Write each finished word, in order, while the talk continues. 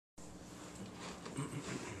Oh,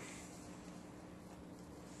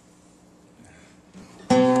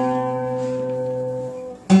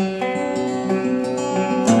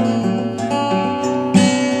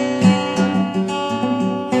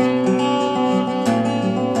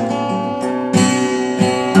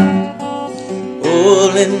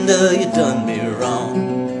 Linda, you done me wrong.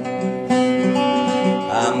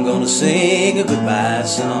 I'm gonna sing a goodbye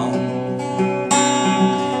song.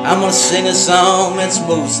 I'm gonna sing a song that's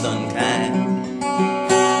most unkind.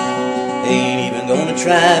 Ain't even gonna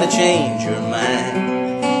try to change your mind.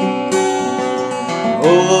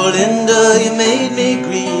 Oh, Linda, you made me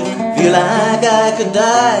grieve, feel like I could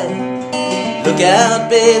die. Look out,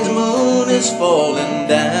 babe, the moon is falling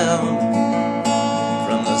down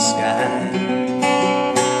from the sky.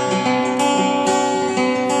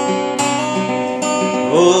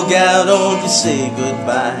 Oh, gal, don't you say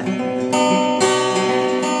goodbye,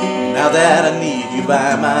 now that I need you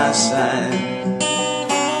by my side.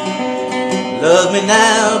 Love me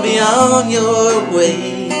now, be on your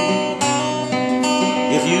way.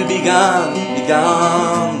 If you be gone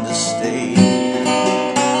to stay.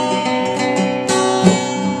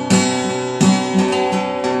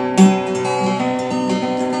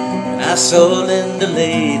 And I saw Linda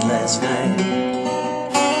late last night,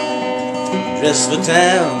 dressed for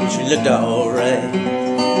town, she looked alright.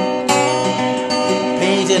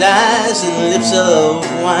 Painted eyes and lips of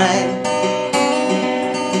wine,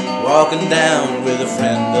 walking down with a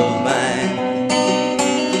friend of mine.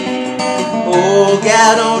 Oh,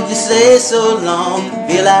 gal, don't you stay so long,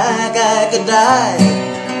 feel like I could die.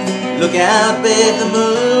 Look out, babe, the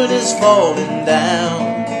moon is falling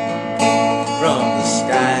down from the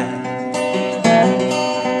sky.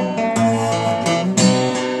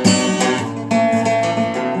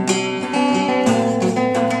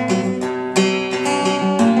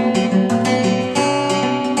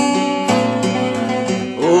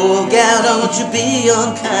 Oh, gal, don't you be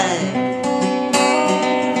unkind,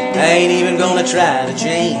 I ain't even gonna try to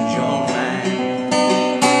change your mind.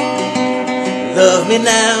 Love me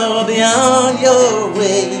now or be on your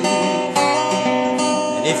way.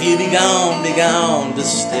 And if you be gone to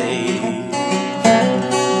stay.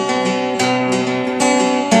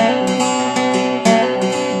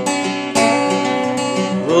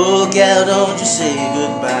 Oh, gal, don't you say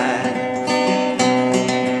goodbye,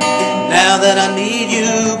 now that I need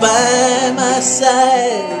you by my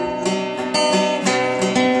side.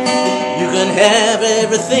 You can have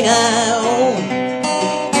everything I own,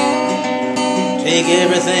 take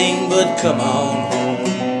everything but come on home.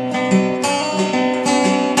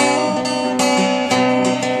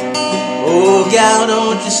 Oh, gal,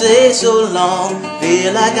 don't you say so long,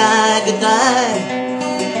 feel like I could die.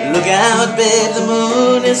 Look out, babe, the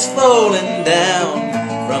moon is falling down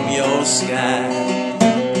from your sky.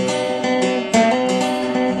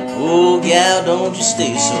 Oh, gal, don't you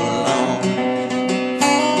stay so long,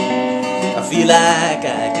 I feel like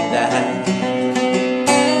I could die.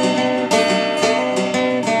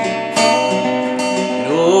 And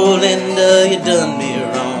oh, Linda, you done me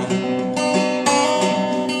wrong.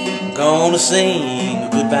 I'm gonna sing a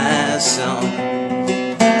goodbye song,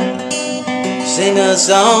 sing a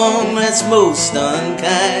song that's most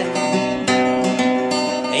unkind.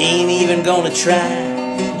 Ain't even gonna try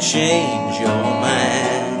to change your mind.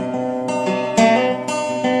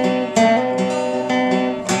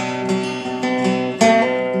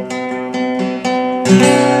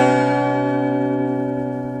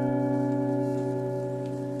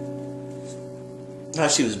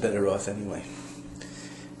 She was better off anyway.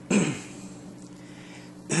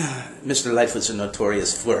 Mr. Lightfoot's a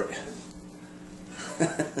notorious flirt.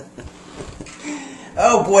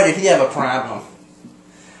 Oh boy, did he have a problem.